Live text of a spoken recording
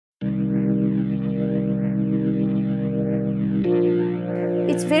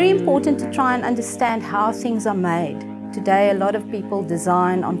very important to try and understand how things are made. Today a lot of people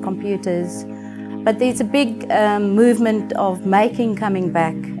design on computers, but there's a big movement of making coming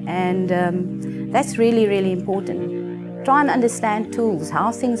back, and that's really, really important. Try and understand tools,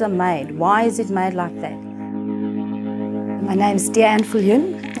 how things are made, why is it made like that. My name is Deanne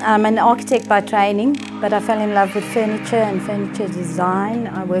Viljoen. I'm an architect by training, but I fell in love with furniture and furniture design.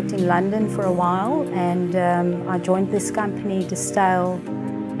 I worked in London for a while, and I joined this company, Steyl,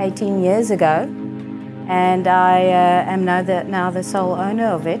 18 years ago, and I am now the sole owner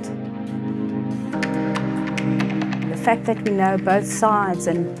of it. The fact that we know both sides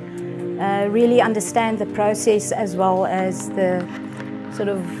and really understand the process as well as the sort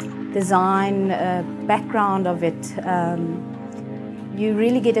of design background of it, you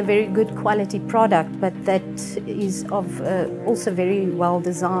really get a very good quality product, but that is also very well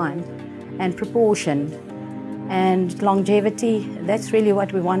designed and proportioned. And longevity, that's really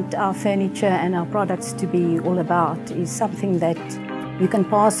what we want our furniture and our products to be all about, is something that you can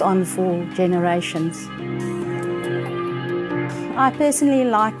pass on for generations. I personally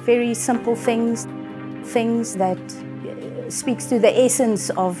like very simple things that speaks to the essence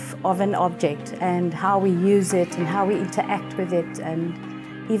of an object and how we use it and how we interact with it and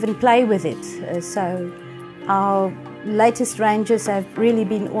even play with it. So our latest ranges have really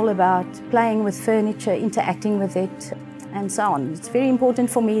been all about playing with furniture, interacting with it, and so on. It's very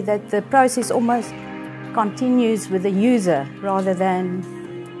important for me that the process almost continues with the user rather than,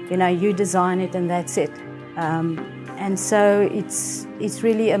 you know, you design it and that's it. And so it's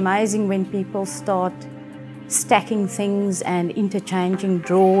really amazing when people start stacking things and interchanging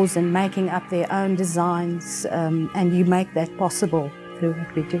drawers and making up their own designs, and you make that possible through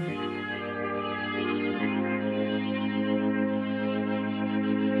what we do.